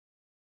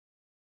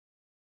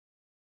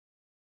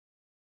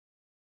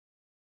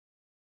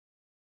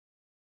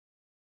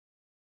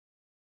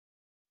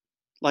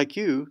Like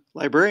you,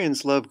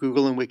 librarians love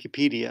Google and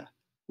Wikipedia.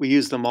 We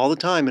use them all the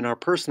time in our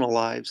personal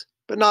lives,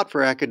 but not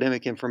for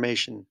academic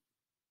information.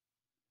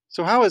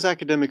 So, how is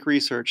academic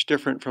research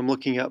different from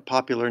looking up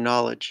popular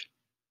knowledge?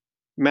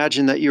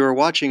 Imagine that you are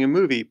watching a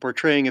movie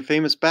portraying a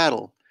famous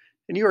battle,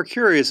 and you are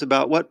curious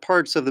about what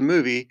parts of the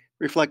movie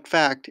reflect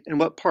fact and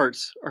what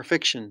parts are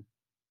fiction.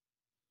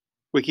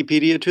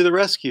 Wikipedia to the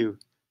rescue.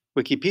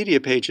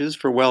 Wikipedia pages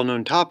for well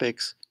known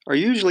topics are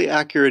usually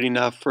accurate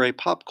enough for a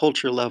pop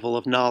culture level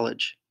of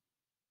knowledge.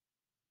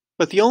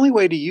 But the only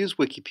way to use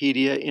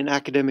Wikipedia in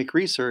academic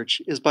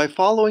research is by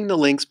following the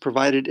links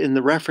provided in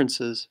the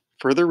references,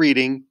 further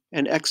reading,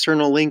 and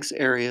external links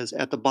areas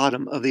at the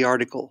bottom of the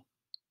article.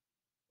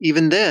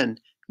 Even then,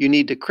 you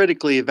need to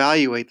critically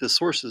evaluate the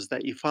sources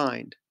that you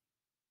find.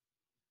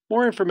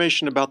 More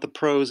information about the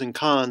pros and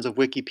cons of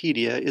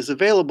Wikipedia is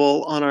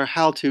available on our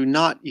How to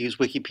Not Use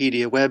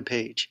Wikipedia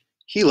webpage,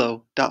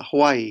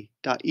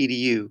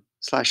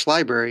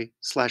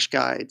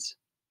 hilo.hawaii.edu/library/guides.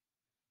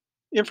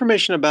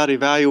 Information about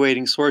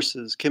evaluating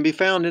sources can be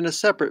found in a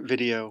separate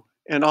video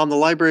and on the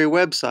library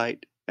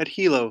website at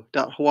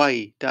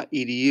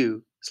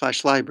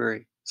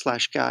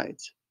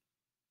hilo.hawaii.edu/library/guides.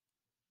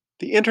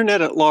 The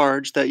internet at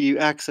large that you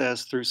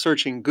access through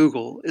searching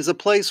Google is a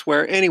place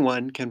where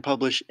anyone can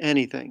publish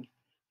anything.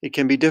 It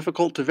can be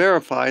difficult to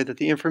verify that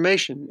the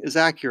information is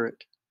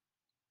accurate.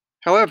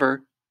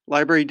 However,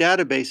 library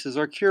databases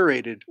are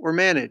curated or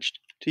managed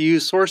to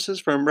use sources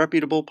from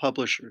reputable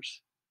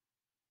publishers.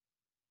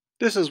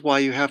 This is why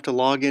you have to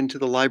log into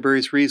the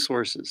library's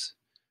resources.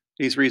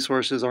 These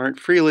resources aren't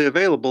freely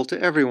available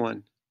to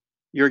everyone.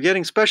 You're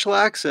getting special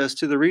access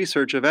to the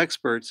research of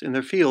experts in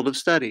their field of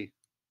study.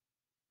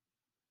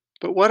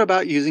 But what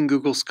about using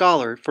Google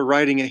Scholar for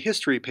writing a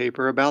history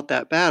paper about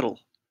that battle?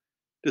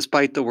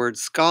 Despite the word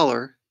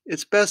scholar,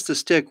 it's best to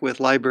stick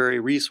with library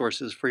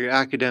resources for your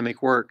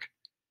academic work.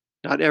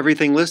 Not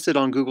everything listed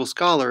on Google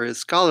Scholar is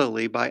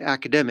scholarly by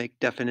academic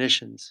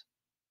definitions.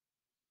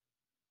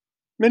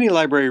 Many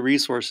library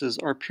resources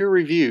are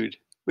peer-reviewed,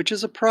 which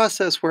is a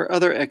process where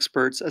other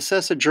experts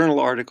assess a journal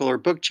article or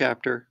book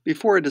chapter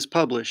before it is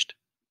published.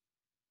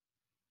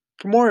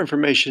 For more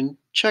information,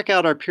 check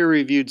out our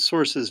peer-reviewed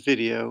sources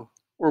video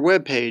or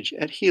webpage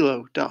at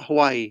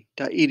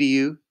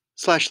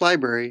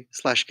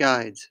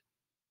hilo.hawaii.edu/library/guides.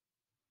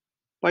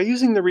 By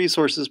using the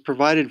resources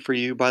provided for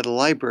you by the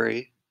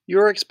library, you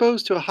are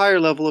exposed to a higher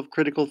level of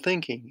critical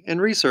thinking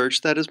and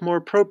research that is more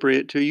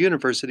appropriate to a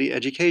university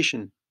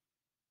education.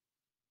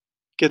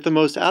 Get the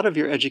most out of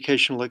your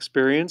educational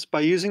experience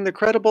by using the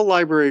credible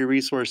library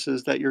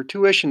resources that your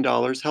tuition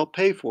dollars help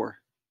pay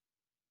for.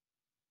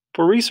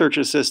 For research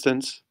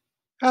assistance,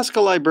 ask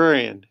a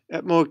librarian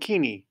at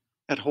Mookini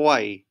at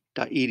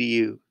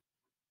hawaii.edu.